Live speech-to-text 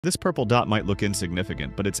This purple dot might look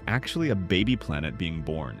insignificant, but it's actually a baby planet being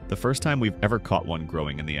born, the first time we've ever caught one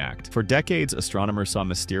growing in the act. For decades, astronomers saw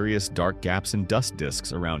mysterious dark gaps in dust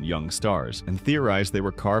disks around young stars, and theorized they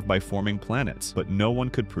were carved by forming planets, but no one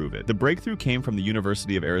could prove it. The breakthrough came from the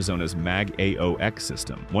University of Arizona's MAG-AOX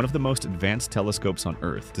system, one of the most advanced telescopes on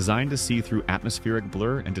Earth, designed to see through atmospheric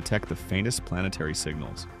blur and detect the faintest planetary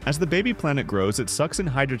signals. As the baby planet grows, it sucks in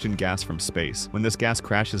hydrogen gas from space. When this gas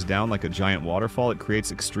crashes down like a giant waterfall, it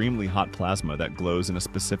creates extremely hot plasma that glows in a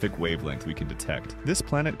specific wavelength we can detect. This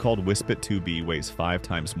planet, called Wispit 2b, weighs 5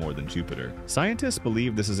 times more than Jupiter. Scientists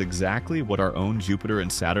believe this is exactly what our own Jupiter and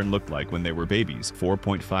Saturn looked like when they were babies,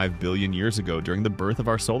 4.5 billion years ago during the birth of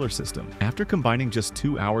our solar system. After combining just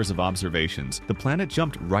 2 hours of observations, the planet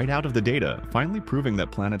jumped right out of the data, finally proving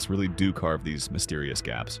that planets really do carve these mysterious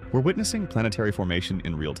gaps. We're witnessing planetary formation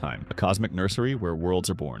in real time, a cosmic nursery where worlds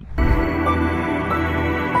are born.